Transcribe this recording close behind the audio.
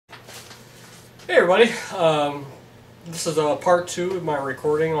Hey everybody, this is part 2 of my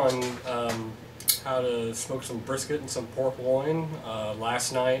recording on how to smoke some brisket and some pork loin.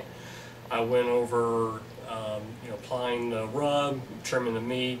 Last night I went over applying the rub, trimming the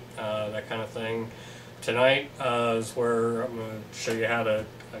meat, that kind of thing. Tonight is where I'm going to show you how to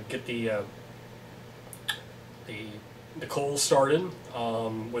get the coals started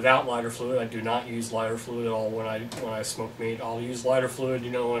without lighter fluid. I do not use lighter fluid at all when I smoke meat. I'll use lighter fluid,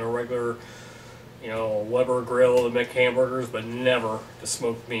 in a regular Weber grill to make hamburgers, but never to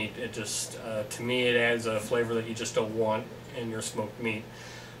smoked meat. It just, to me, it adds a flavor that you just don't want in your smoked meat.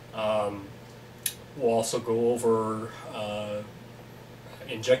 We'll also go over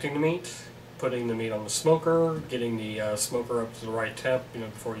injecting the meat, putting the meat on the smoker, getting the smoker up to the right temp,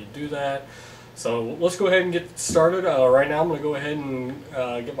 before you do that. So let's go ahead and get started. Right now I'm going to go ahead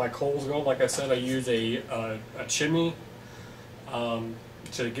and get my coals going. Like I said, I use a chimney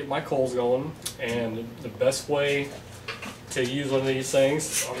to get my coals going, and the best way to use one of these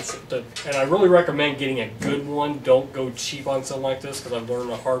things, and I really recommend getting a good one. Don't go cheap on something like this, because I've learned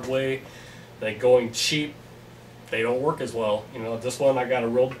the hard way that going cheap, they don't work as well. This one I got a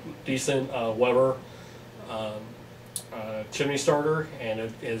real decent Weber chimney starter, and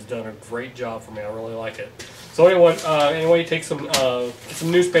it has done a great job for me. I really like it. So anyway, take some get some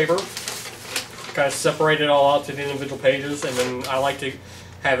newspaper, kind of separate it all out to the individual pages, and then I like to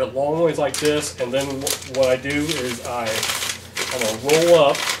have it long ways like this, and then what I do is I'm going to roll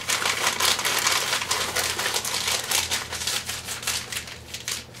up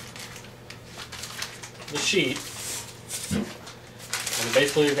the sheet, and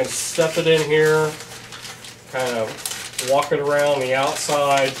basically you're going to step it in here, kind of walk it around the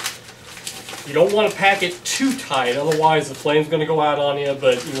outside. You don't want to pack it too tight, otherwise the flame's going to go out on you,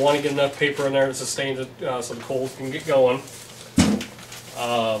 but you want to get enough paper in there to sustain it so the coals can get going.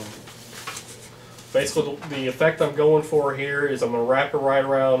 Basically the effect I'm going for here is I'm going to wrap it right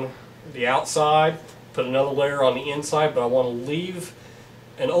around the outside, put another layer on the inside, but I want to leave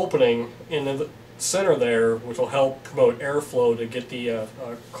an opening in the center there, which will help promote airflow to get the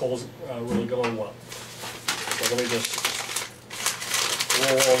coals really going well. So let me just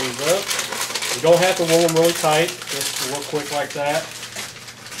roll all these up. You don't have to roll them really tight, just real quick like that.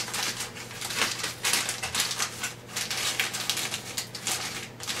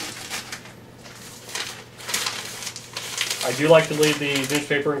 I do like to leave the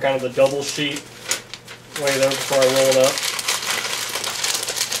newspaper in kind of the double sheet way there before I roll it up.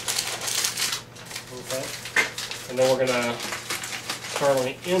 Okay. And then we're going to start on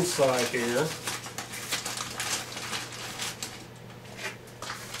the inside here.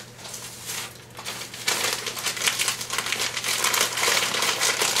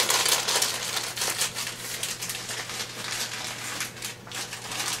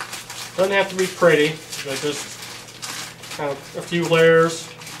 Doesn't have to be pretty, but just kind of a few layers.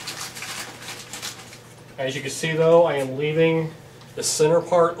 As you can see though, I am leaving the center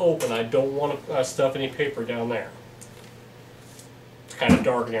part open. I don't want to stuff any paper down there. It's kind of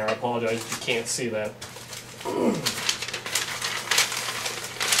dark in here, I apologize if you can't see that.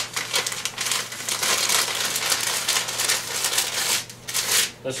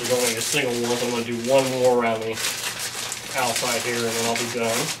 This is only a single one, so I'm going to do one more around the outside here and then I'll be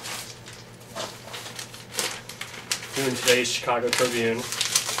done. Doing today's Chicago Tribune,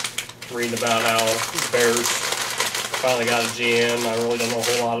 reading about how the Bears finally got a GM. I really don't know a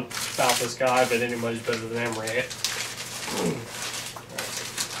whole lot about this guy, but anybody's better than Emery.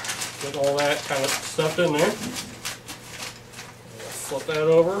 Get all that kind of stuff in there. Flip that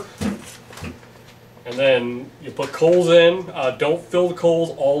over. And then you put coals in. Don't fill the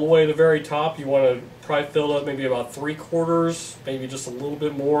coals all the way to the very top. You want to probably fill up maybe about 3/4, maybe just a little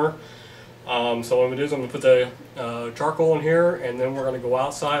bit more. So what I'm going to do is I'm going to put the charcoal in here, and then we're going to go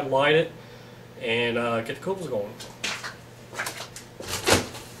outside, light it, and get the coals going.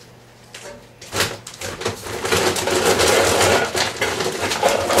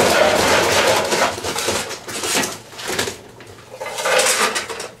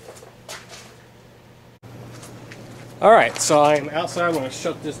 Alright, so I'm outside. I'm going to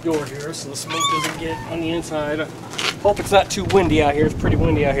shut this door here so the smoke doesn't get on the inside. Hope it's not too windy out here. It's pretty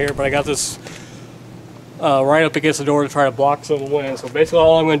windy out here, but I got this right up against the door to try to block some of the wind. So basically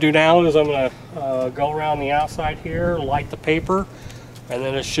all I'm going to do now is I'm going to go around the outside here, light the paper, and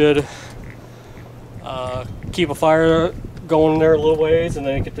then it should keep a fire going there a little ways, and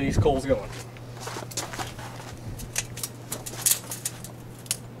then get these coals going.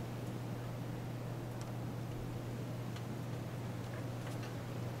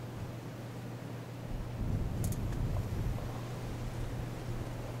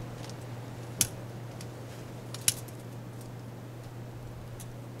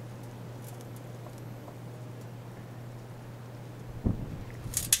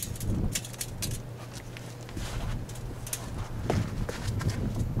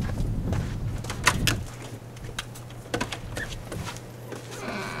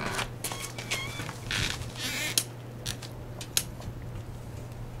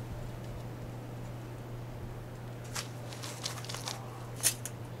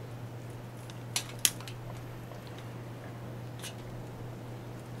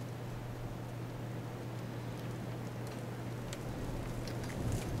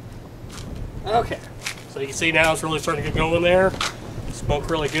 Okay, so you can see now it's really starting to get going there. Smoke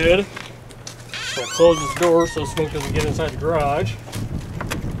really good. I'm gonna close this door so smoke doesn't get inside the garage.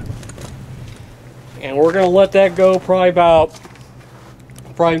 And we're gonna let that go probably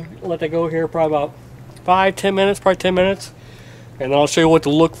let that go here probably about 5-10 minutes, probably 10 minutes. And then I'll show you what to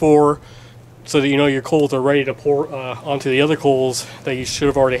look for so that you know your coals are ready to pour onto the other coals that you should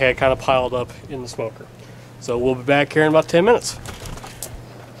have already had kind of piled up in the smoker. So we'll be back here in about 10 minutes.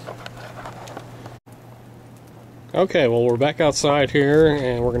 Okay, well we're back outside here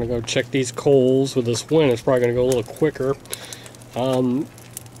and we're going to go check these coals. With this wind it's probably going to go a little quicker.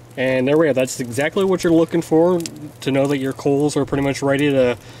 And there we go. That's exactly what you're looking for to know that your coals are pretty much ready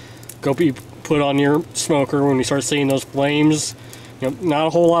to go be put on your smoker. When you start seeing those flames, you know, not a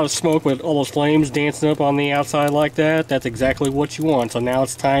whole lot of smoke, but all those flames dancing up on the outside like that, that's exactly what you want. So now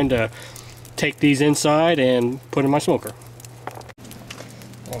it's time to take these inside and put in my smoker.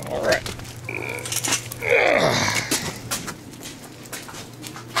 Alright.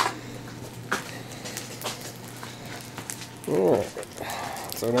 Alright.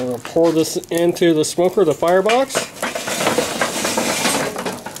 So I'm going to pour this into the smoker, the firebox.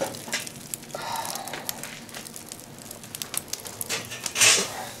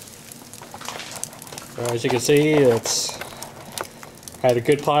 As you can see, it's had a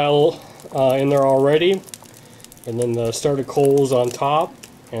good pile in there already, and then the started coals on top.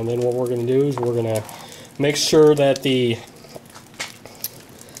 And then what we're going to do is we're going to make sure that the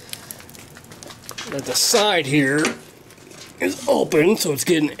side here is open, so it's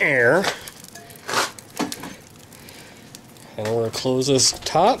getting air. And we're going to close this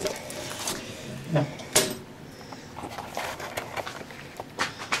top.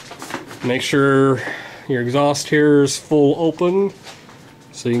 Make sure your exhaust here is full open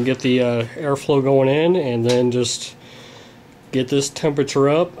so you can get the airflow going in, and then just get this temperature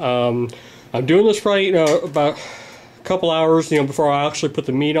up. I'm doing this probably about a couple hours before I actually put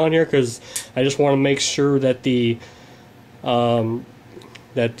the meat on here, because I just want to make sure that the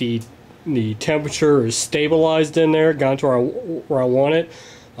temperature is stabilized in there, gone to where I want it.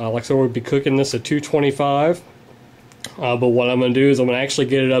 Like I said, we'll be cooking this at 225. But what I'm going to do is I'm going to actually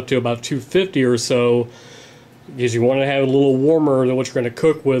get it up to about 250 or so, because you want to have it a little warmer than what you're going to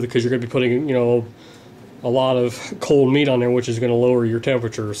cook with, because you're going to be putting a lot of cold meat on there, which is going to lower your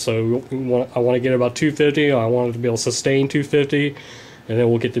temperature. So I want to get it about 250. I want it to be able to sustain 250, and then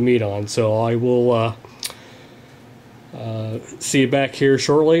we'll get the meat on. So I will see you back here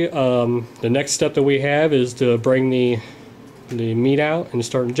shortly. The next step that we have is to bring the meat out and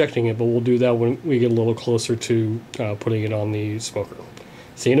start injecting it, but we'll do that when we get a little closer to putting it on the smoker.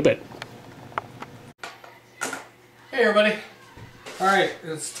 See you in a bit. Hey everybody. Alright,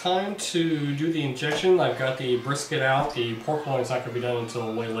 it's time to do the injection. I've got the brisket out. The pork loin's not going to be done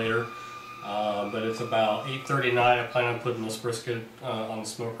until way later, but it's about 8:39. I plan on putting this brisket on the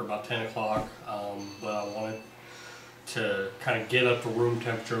smoker about 10 o'clock, but I wanted to kind of get up to room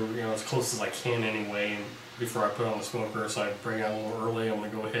temperature, as close as I can anyway, before I put it on the smoker. So I bring it out a little early. I'm going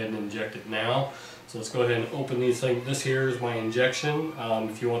to go ahead and inject it now. So let's go ahead and open these things. This here is my injection.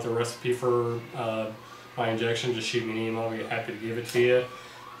 If you want the recipe for my injection, just shoot me an email. I'll be happy to give it to you.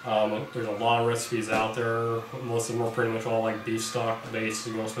 There's a lot of recipes out there. Most of them are pretty much all like beef stock based,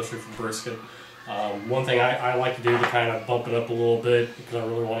 especially for brisket. One thing I like to do to kind of bump it up a little bit, because I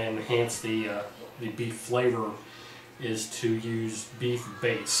really want to enhance the beef flavor, is to use beef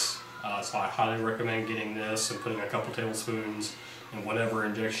base. So I highly recommend getting this and putting a couple tablespoons in whatever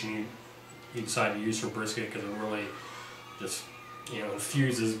injection you decide to use for brisket, because it really just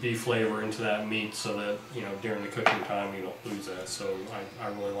infuses beef flavor into that meat, so that during the cooking time you don't lose that. So I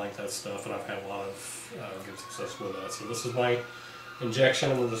really like that stuff, and I've had a lot of good success with that. So this is my injection.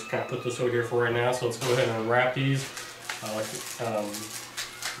 I'm going to just kind of put this over here for right now. So let's go ahead and unwrap these.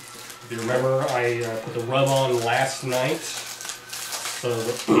 If you remember, I put the rub on last night, so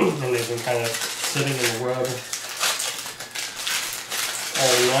and they've been kind of sitting in the rub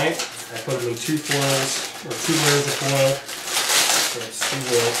all night. I put them in 2 foils, or 2 layers of foil. So let's see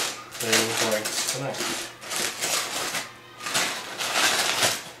what they look like tonight.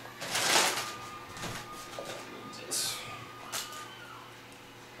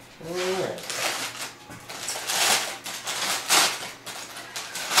 Alright.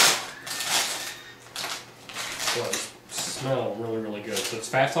 So it smells really, really good. So it's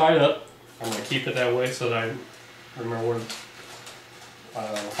fat side up. I'm going to keep it that way so that I remember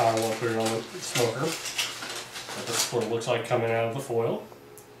how I want to put it on the smoker. But this is what it looks like coming out of the foil.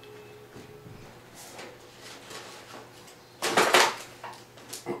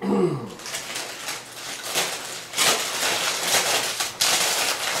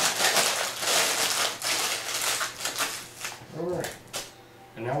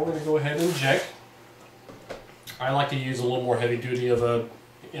 And now we're going to go ahead and inject. I like to use a little more heavy duty of a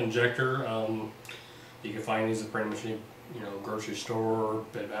injector. You can find these at pretty much any, grocery store,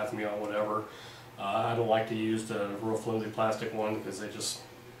 Bed Bath & Beyond, whatever. I don't like to use the real flimsy plastic one because they just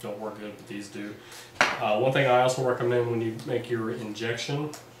don't work good, but these do. One thing I also recommend when you make your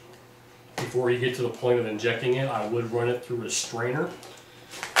injection, before you get to the point of injecting it, I would run it through a strainer.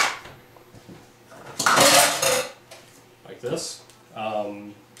 Like this.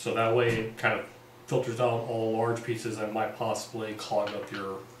 So that way it kind of filters out all the large pieces that might possibly clog up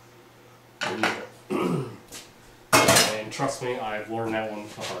your needle. And trust me, I've learned that one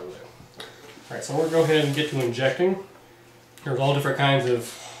the hard way. Alright, so we're going to go ahead and get to injecting. There's all different kinds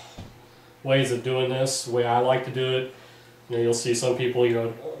of ways of doing this. The way I like to do it, you'll see some people,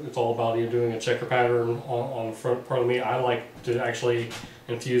 it's all about doing a checker pattern on the front part of me. I like to actually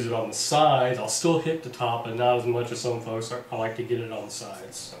infuse it on the sides. I'll still hit the top, but not as much as some folks. I like to get it on the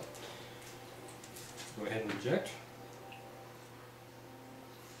sides. So go ahead and inject.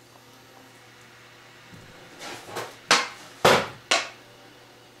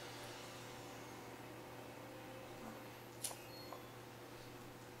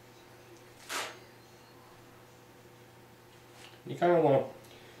 You kind of want to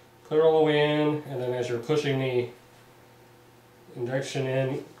put it all the way in, and then as you're pushing the injection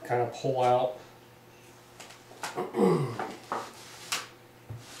in, kind of pull out.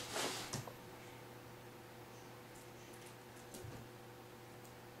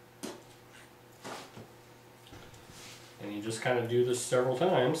 And you just kind of do this several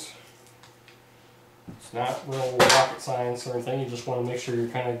times. It's not real rocket science or anything, you just want to make sure you're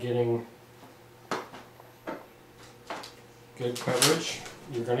kind of getting good coverage.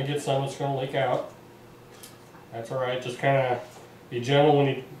 You're going to get some that's going to leak out. That's alright, just kind of be gentle when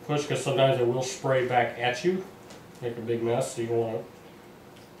you push, because sometimes it will spray back at you, make a big mess, so you want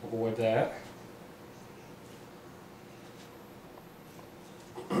to avoid that.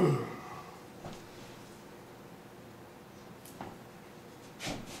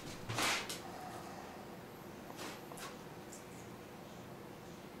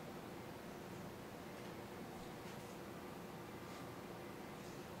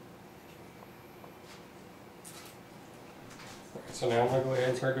 So now I'm going to go ahead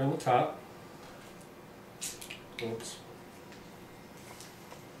and start doing the top. Oops.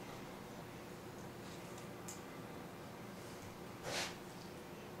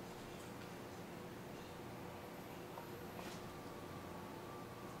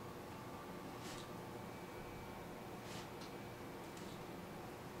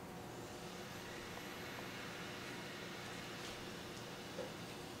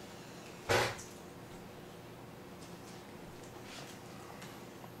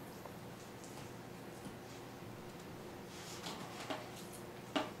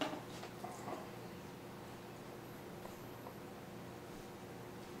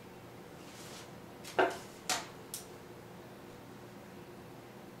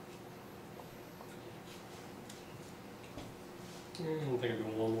 I think I'm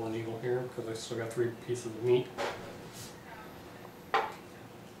doing one more needle here because I still got 3 pieces of meat.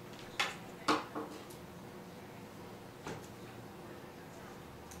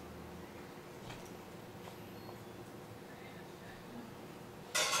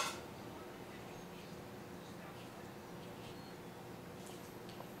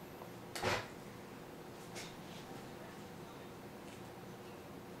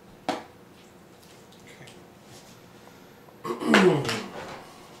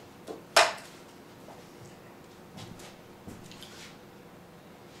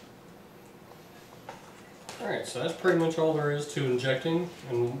 Alright, so that's pretty much all there is to injecting,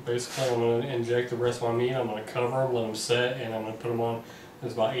 and basically I'm going to inject the rest of my meat. I'm going to cover them, let them set, and I'm going to put them on.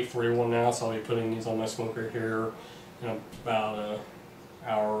 It's about 8:41 now, so I'll be putting these on my smoker here in about an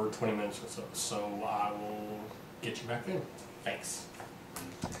hour, 20 minutes or so. So I will get you back in. Thanks.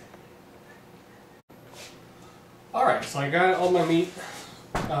 Alright, so I got all my meat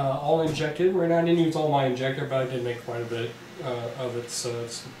all injected. Right now I didn't use all my injector, but I did make quite a bit of it, so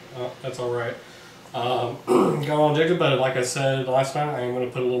that's alright. Got all injected, but like I said last time, I'm going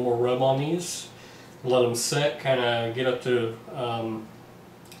to put a little more rub on these, let them set, kind of get up to a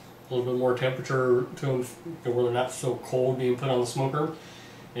little bit more temperature to them where they're not so cold being put on the smoker.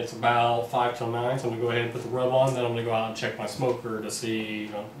 It's about 5 till 9, so I'm going to go ahead and put the rub on, then I'm going to go out and check my smoker to see,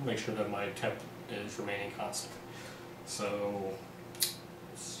 make sure that my temp is remaining constant. So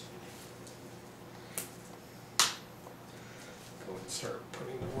let's go ahead and start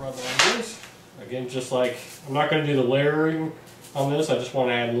putting the rub on this. Again, just like, I'm not going to do the layering on this, I just want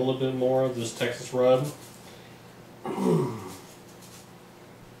to add a little bit more of this Texas rub.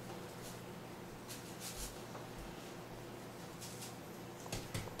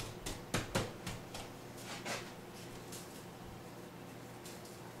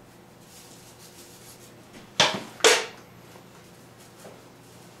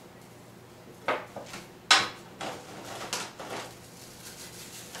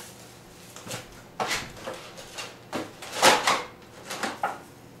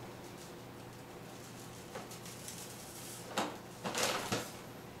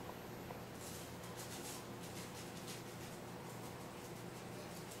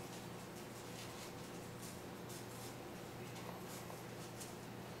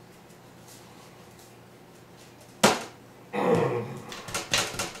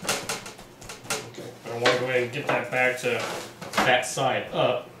 want to go ahead and get that back to that side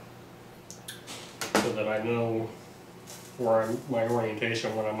up so that I know where my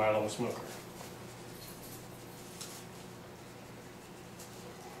orientation when I'm out on the smoker.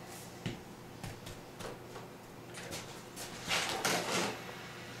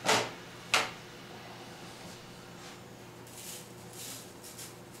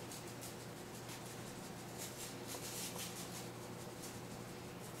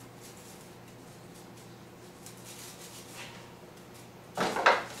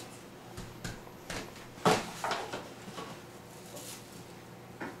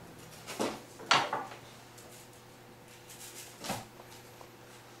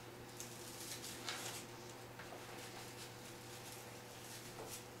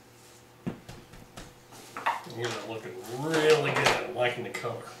 These are looking really good. I'm liking the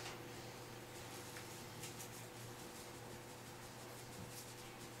color.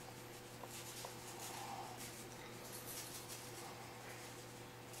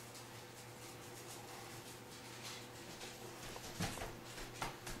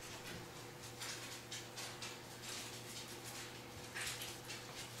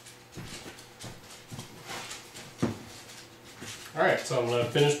 Alright, so I'm going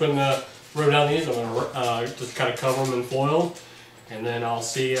to finish putting the rub down these. I'm going to just kind of cover them in foil, and then I'll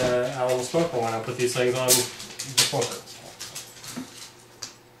see out on the smoker when I put these things on the smoker.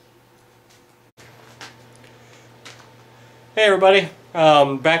 Hey everybody,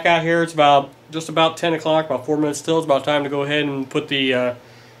 back out here. It's just about 10 o'clock, about 4 minutes till. It's about time to go ahead and put the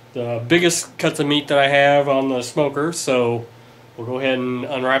biggest cuts of meat that I have on the smoker. So we'll go ahead and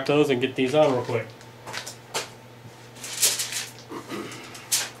unwrap those and get these on real quick.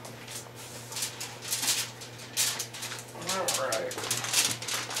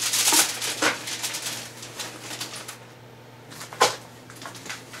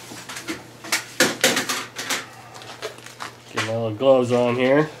 Get my little gloves on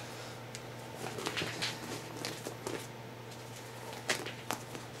here.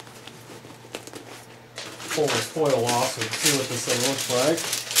 Pull this foil off so you can see what this thing looks like.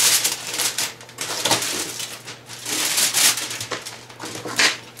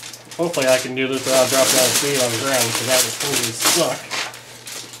 Hopefully I can do this without dropping out of speed on the ground, because that was totally stuck.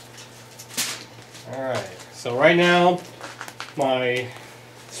 Alright, so right now my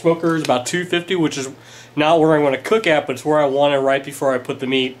smoker is about 250, which is not where I want to cook at, but it's where I want it right before I put the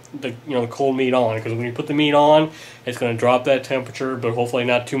meat, the cold meat on. Because when you put the meat on, it's going to drop that temperature, but hopefully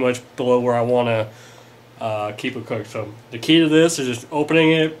not too much below where I want to keep it cooked. So the key to this is just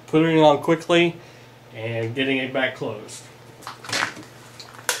opening it, putting it on quickly, and getting it back closed.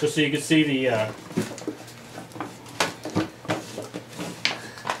 Just so you can see the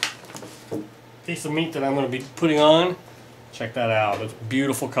piece of meat that I'm going to be putting on. Check that out. It's a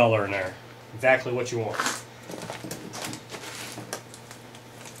beautiful color in there. Exactly what you want.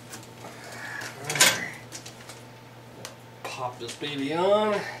 Right. Pop this baby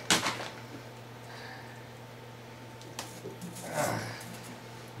on.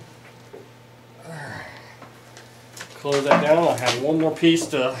 Close that down. I'll have one more piece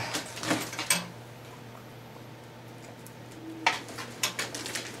to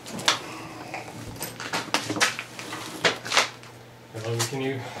can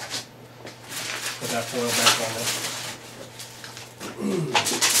you put that foil back on it?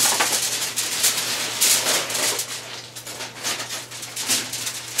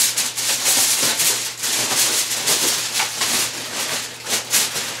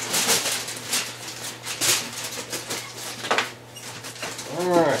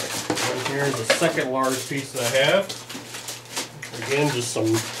 Alright, and here's the second large piece that I have. Again, just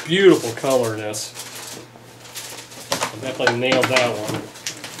some beautiful color in this. Definitely nailed that one.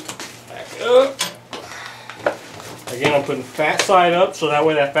 Back up. Again, I'm putting fat side up so that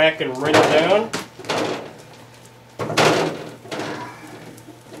way that fat can run it down.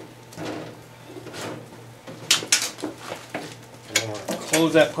 And I'm going to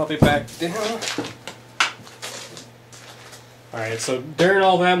close that puppy back down. Alright, so during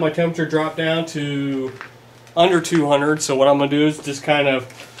all that, my temperature dropped down to under 200. So what I'm going to do is just kind of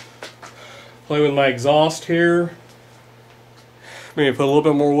play with my exhaust here. Maybe put a little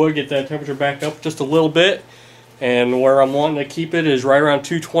bit more wood, get that temperature back up just a little bit. And where I'm wanting to keep it is right around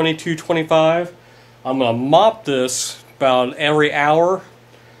 220, 225. I'm going to mop this about every hour.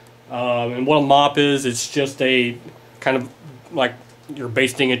 And what a mop is, it's just a kind of like you're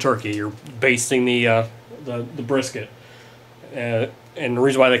basting a turkey. You're basting the brisket. And the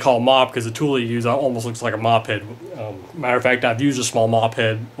reason why they call it mop, because the tool you use almost looks like a mop head. Matter of fact, I've used a small mop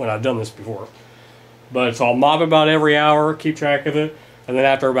head when I've done this before. But so I'll mop about every hour, keep track of it. And then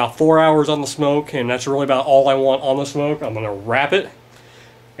after about 4 hours on the smoke, and that's really about all I want on the smoke, I'm going to wrap it.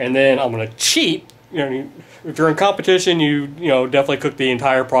 And then I'm going to cheat. You know, if you're in competition, you know, definitely cook the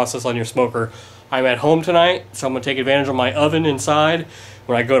entire process on your smoker. I'm at home tonight, so I'm going to take advantage of my oven inside.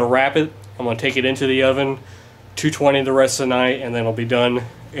 When I go to wrap it, I'm going to take it into the oven, 220 the rest of the night, and then it'll be done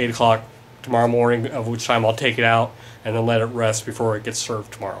 8 o'clock tomorrow morning, of which time I'll take it out and then let it rest before it gets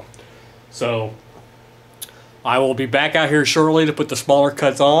served tomorrow. So I will be back out here shortly to put the smaller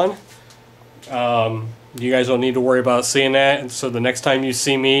cuts on. You guys don't need to worry about seeing that. And so the next time you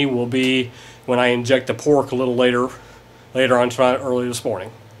see me will be when I inject the pork a little later on tonight, early this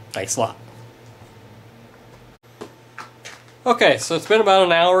morning. Thanks a lot. Okay, so it's been about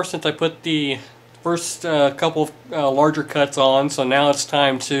an hour since I put the first couple of larger cuts on, so now it's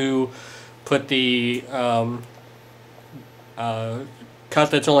time to put the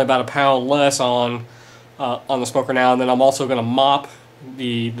cut that's only about a pound less on the smoker now, and then I'm also going to mop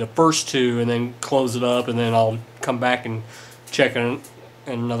the first two and then close it up, and then I'll come back and check in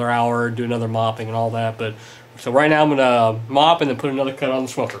another hour, do another mopping and all that. But so right now I'm going to mop and then put another cut on the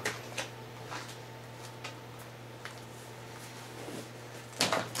smoker.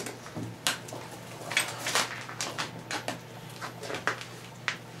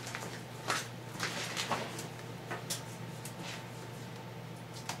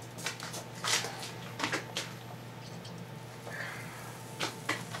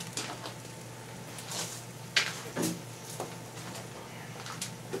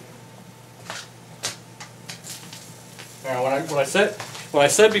 Now, when I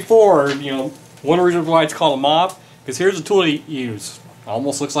said before, you know, one reason why it's called a mop, because here's the tool you use. It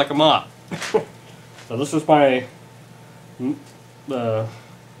almost looks like a mop. So this is my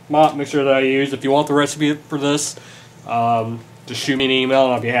mop mixture that I use. If you want the recipe for this, just shoot me an email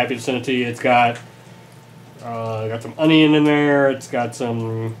and I'll be happy to send it to you. It's got some onion in there. It's got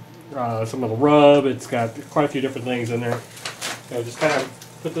some of the rub. It's got quite a few different things in there. So just kind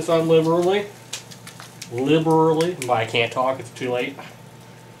of put this on liberally. But I can't talk, it's too late.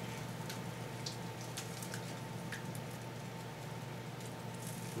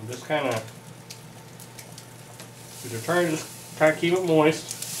 And just kind of, if you're trying to just kind of keep it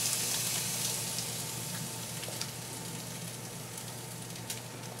moist.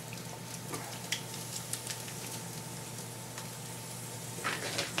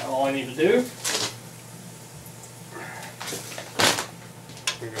 That's all I need to do.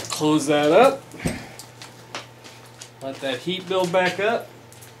 We're going to close that up. Let that heat build back up.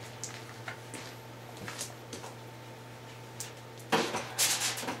 I'm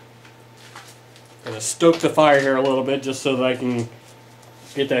going to stoke the fire here a little bit just so that I can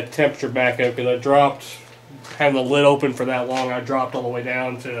get that temperature back up, because I dropped, having the lid open for that long, I dropped all the way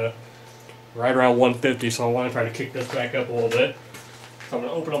down to right around 150, so I want to try to kick this back up a little bit. So I'm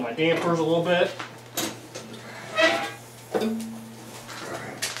going to open up my dampers a little bit.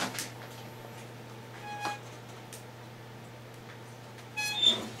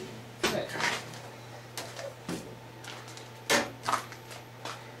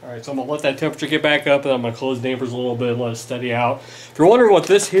 Alright, so I'm going to let that temperature get back up, and I'm going to close the dampers a little bit and let it steady out. If you're wondering what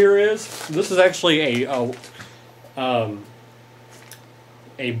this here is, this is actually a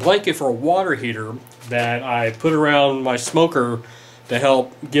blanket for a water heater that I put around my smoker to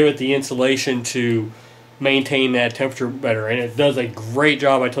help give it the insulation to maintain that temperature better. And it does a great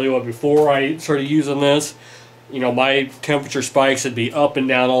job. I tell you what, before I started using this, you know, my temperature spikes would be up and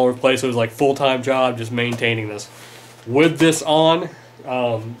down all over the place. It was like a full-time job just maintaining this. With this on,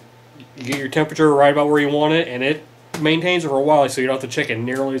 you get your temperature right about where you want it, and it maintains it for a while, so you don't have to check it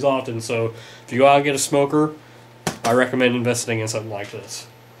nearly as often. So if you go out and get a smoker, I recommend investing in something like this.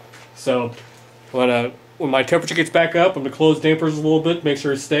 So when my temperature gets back up, I'm going to close dampers a little bit, make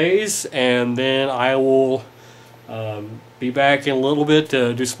sure it stays, and then I will be back in a little bit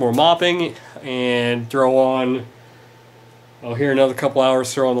to do some more mopping and throw on, here another couple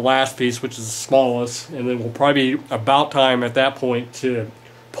hours, throw on the last piece, which is the smallest, and then we'll probably be about time at that point to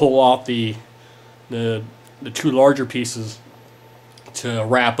pull off the two larger pieces to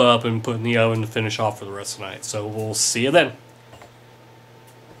wrap up and put in the oven to finish off for the rest of the night. So we'll see you then.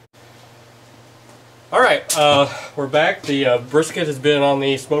 Alright, we're back. The brisket has been on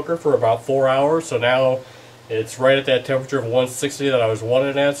the smoker for about 4 hours, so now it's right at that temperature of 160 that I was wanting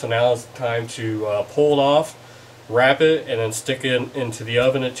it at. So now it's time to pull it off, wrap it, and then stick it into the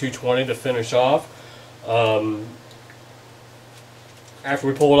oven at 220 to finish off. After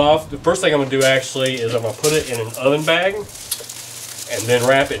we pull it off, the first thing I'm going to do actually is I'm going to put it in an oven bag and then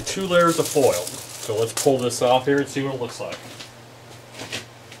wrap it in 2 layers of foil. So let's pull this off here and see what it looks like.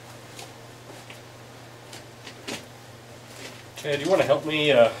 Okay, do you want to help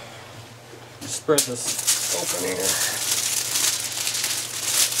me spread this open here?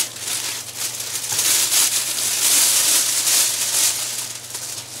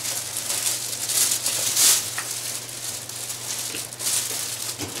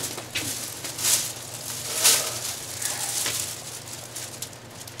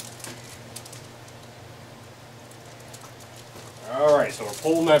 Alright, so we're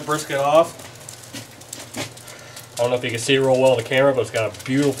pulling that brisket off. I don't know if you can see it real well on the camera, but it's got a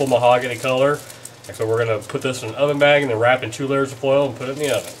beautiful mahogany color. And so we're going to put this in an oven bag and then wrap in 2 layers of foil and put it in the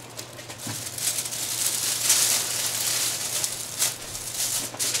oven.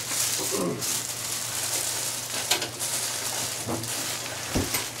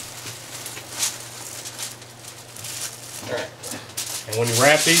 Alright. And when you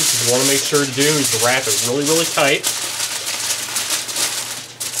wrap these, what you want to make sure to do is to wrap it really, really tight.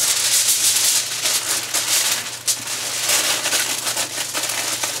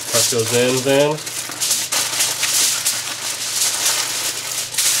 Press those ends in.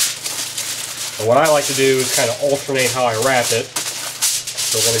 And what I like to do is kind of alternate how I wrap it.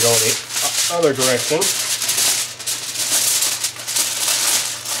 So we're going to go in the other direction.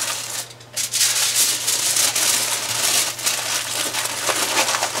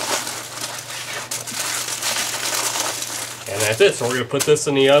 And that's it. So we're going to put this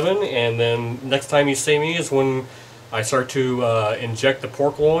in the oven, and then next time you see me is when I start to inject the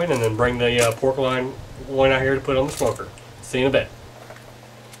pork loin and then bring the pork loin out here to put on the smoker. See you in a bit.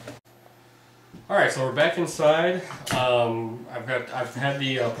 Alright, so we're back inside. I've had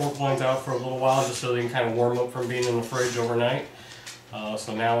the pork loins out for a little while just so they can kind of warm up from being in the fridge overnight.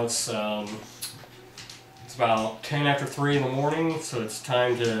 So now it's about 10 after 3 in the morning, so it's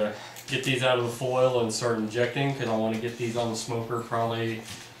time to get these out of the foil and start injecting, because I want to get these on the smoker probably,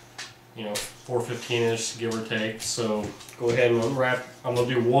 you know, 4:15ish, give or take. So go ahead and unwrap. I'm going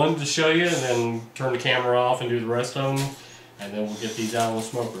to do one to show you and then turn the camera off and do the rest of them, and then we'll get these out on the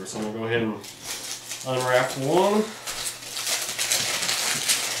smoker. So we'll go ahead and unwrap one.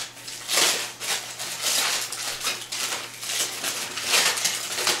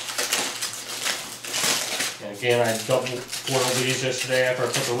 And again, I double boiled these yesterday after I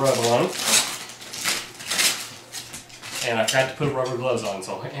put the rub on. And I forgot to put rubber gloves on,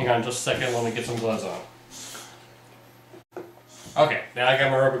 so hang on just a second, let me get some gloves on. Okay, now I got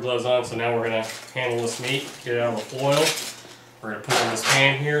my rubber gloves on, so now we're going to handle this meat, get it out of the foil. We're going to put it in this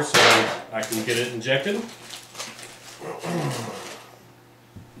pan here so I can get it injected.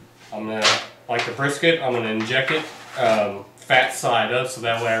 I'm going to, like the brisket, I'm going to inject it fat side up, so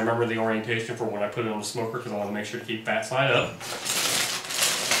that way I remember the orientation for when I put it on the smoker, because I want to make sure to keep fat side up.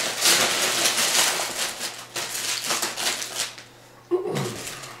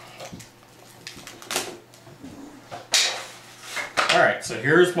 Alright, so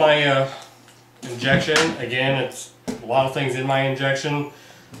here's my injection. Again, it's a lot of things in my injection.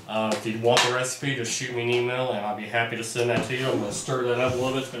 If you want the recipe, just shoot me an email and I'll be happy to send that to you. I'm going to stir that up a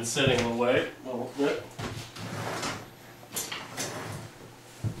little bit. It's been sitting away a little bit.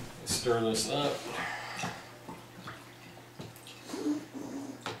 Stir this up.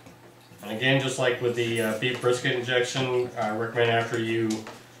 And again, just like with the beef brisket injection, I recommend after you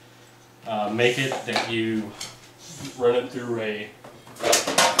make it that you run it through a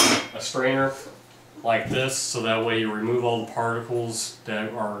strainer like this, so that way you remove all the particles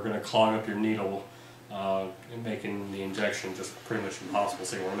that are going to clog up your needle and making the injection just pretty much impossible.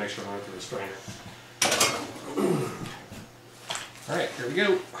 So you want to make sure to run it through a strainer. Alright, here we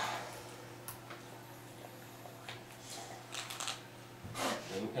go.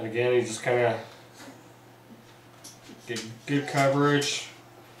 And again, you just kind of get good coverage.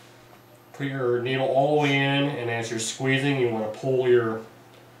 Put your needle all the way in, and as you're squeezing, you want to pull your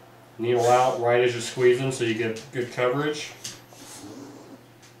needle out right as you're squeezing so you get good coverage.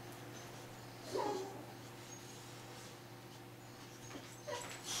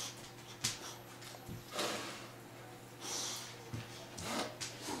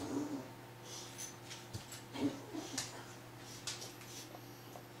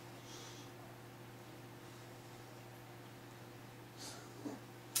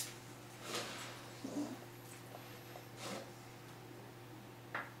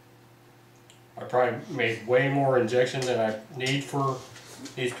 I probably made way more injections than I need for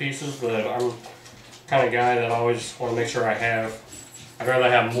these pieces, but I'm the kind of guy that I always want to make sure I'd rather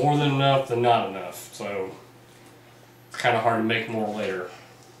have more than enough than not enough, so it's kind of hard to make more later.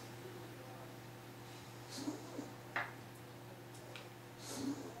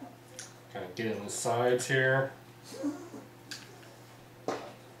 Kind of get in the sides here.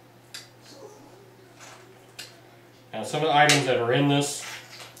 Now some of the items that are in this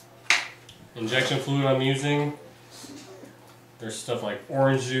injection fluid I'm using, there's stuff like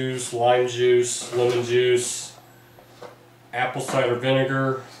orange juice, lime juice, lemon juice, apple cider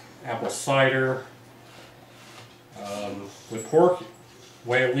vinegar, apple cider. With pork,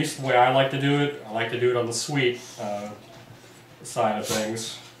 at least the way I like to do it, I like to do it on the sweet side of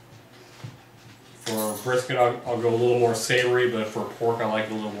things. For brisket, I'll go a little more savory, but for pork, I like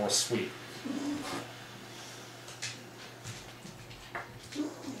it a little more sweet.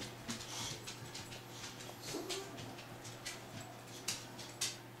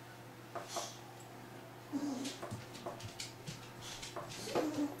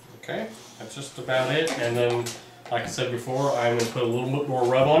 Okay, that's just about it. And then, like I said before, I'm going to put a little bit more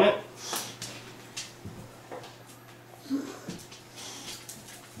rub on it.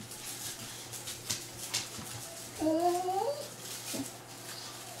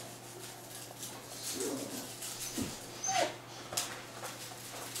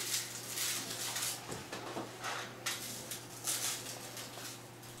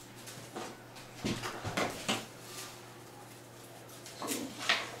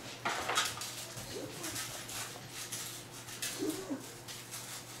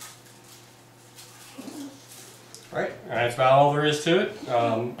 Alright, that's about all there is to it.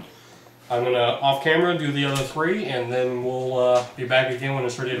 I'm going to, off camera, do the other three, and then we'll be back again when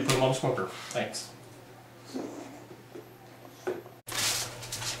it's ready to put them on the smoker. Thanks.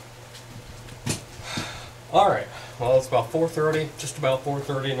 Alright, well it's about 4:30, just about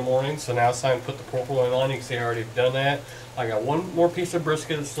 4:30 in the morning, so now it's time to put the pork loin on. You can see I already done that. I got one more piece of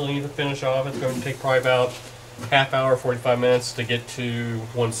brisket that still need to finish off. It's going to take probably about half hour, 45 minutes to get to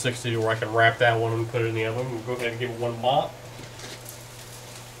 160 where I can wrap that one and put it in the oven. We'll go ahead and give it one mop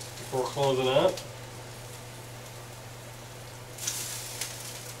before closing up.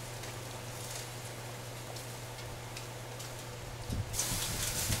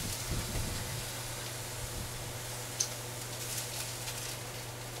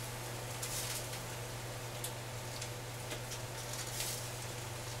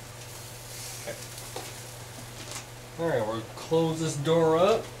 Alright, we'll close this door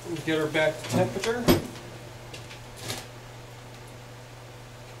up and get her back to temperature.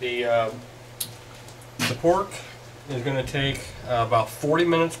 The pork is going to take about 40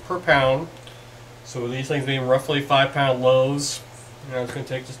 minutes per pound. So with these things being roughly 5-pound loaves, it's going to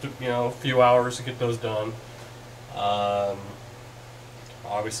take just a few hours to get those done.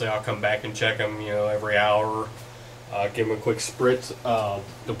 Obviously, I'll come back and check them every hour. Give them a quick spritz.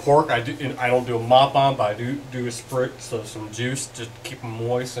 The pork, I don't do a mop on, but I do a spritz of some juice just to keep them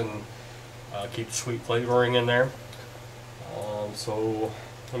moist and keep the sweet flavoring in there. So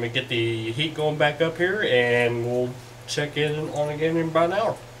let me get the heat going back up here, and we'll check in on again in about an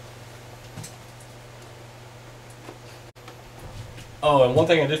hour. Oh, and one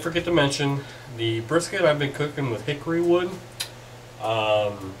thing I did forget to mention: the brisket I've been cooking with hickory wood.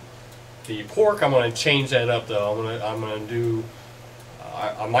 The pork, I'm going to change that up though. I'm going to do,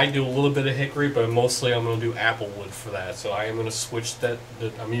 I might do a little bit of hickory, but mostly I'm going to do apple wood for that. So I am going to switch that.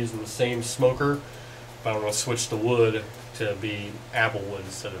 I'm using the same smoker, but I'm going to switch the wood to be apple wood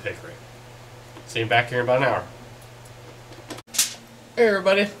instead of hickory. See you back here in about an hour. Hey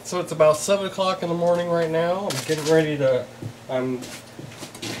everybody, so it's about 7 o'clock in the morning right now. I'm getting ready to,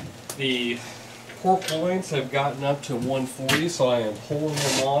 the pork loins have gotten up to 140, so I am pulling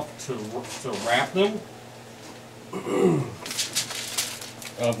them off to wrap them,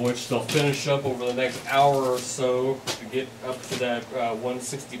 of which they'll finish up over the next hour or so to get up to that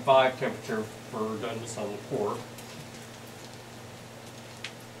 165 temperature for doneness on the pork.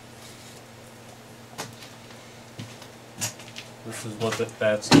 This is what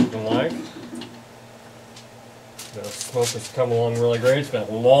that's looking like. The smoke has come along really great. It's been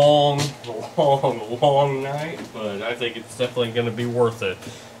a long night, but I think it's definitely going to be worth it.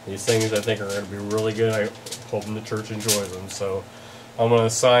 These things I think are going to be really good. I'm hoping the church enjoys them. So I'm going to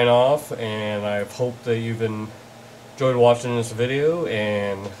sign off, and I hope that you've enjoyed watching this video.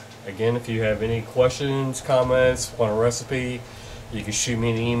 And again, if you have any questions, comments, want a recipe, you can shoot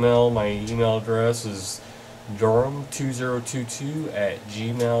me an email. My email address is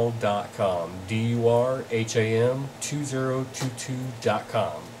durham2022@gmail.com.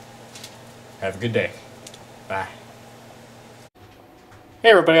 durham2022.com. Have a good day. Bye. Hey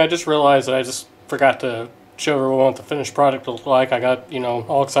everybody, I just realized that I just forgot to show everyone what the finished product looked like. I got,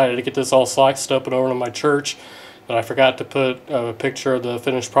 all excited to get this all sliced up and over to my church, but I forgot to put a picture of the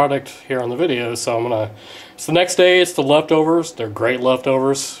finished product here on the video, so it's the next day. It's the leftovers. They're great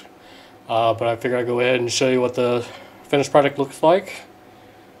leftovers. But I figured I'd go ahead and show you what the finished product looks like.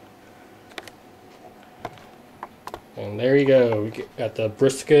 And there you go. We got the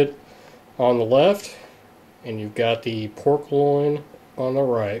brisket on the left, and you've got the pork loin on the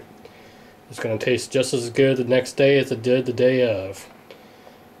right. It's going to taste just as good the next day as it did the day of.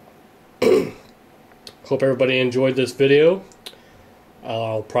 Hope everybody enjoyed this video.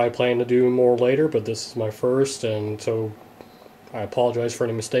 I'll probably plan to do more later, but this is my first, and so I apologize for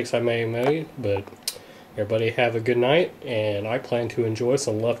any mistakes I may have made, but everybody have a good night, and I plan to enjoy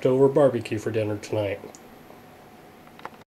some leftover barbecue for dinner tonight.